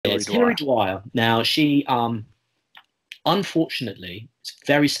Hilary It's Hilary Dwyer. Dwyer. Now, she, unfortunately, it's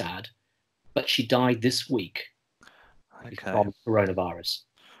very sad, but she died this week Okay. from coronavirus.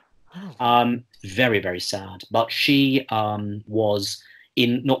 Oh. Very, very sad. But she was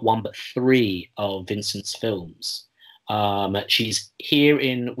in not one but three of Vincent's films. She's here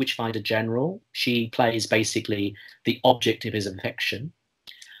in Witchfinder General. She plays basically the object of his affection.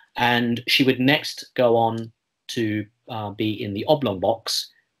 And she would next go on to be in the Oblong box,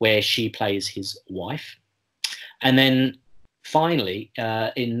 where she plays his wife. And then finally,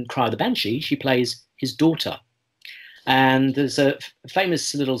 in Cry of the Banshee, she plays his daughter. And there's a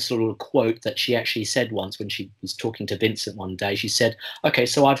famous little sort of quote that she actually said once when she was talking to Vincent one day. She said, "Okay,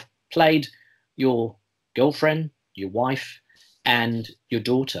 so I've played your girlfriend, your wife, and your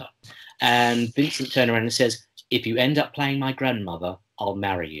daughter." And Vincent turned around and says, "If you end up playing my grandmother, I'll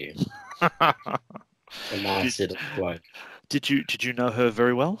marry you." A nice little quote. Did you know her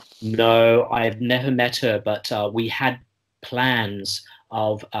very well? No, I've never met her, but we had plans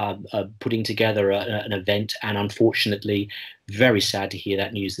of putting together an event, and unfortunately, very sad to hear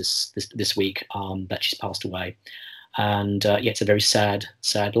that news this week that she's passed away. And yeah, it's a very sad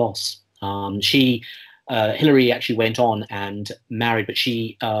loss. Hilary actually went on and married, but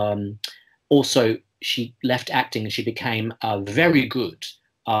she also she left acting and she became very good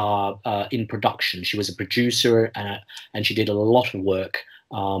in production. She was a producer and she did a lot of work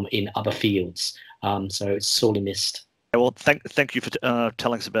in other fields. So it's sorely missed. Well, thank you for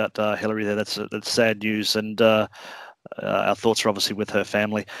telling us about Hilary there. That's sad news, and our thoughts are obviously with her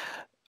family.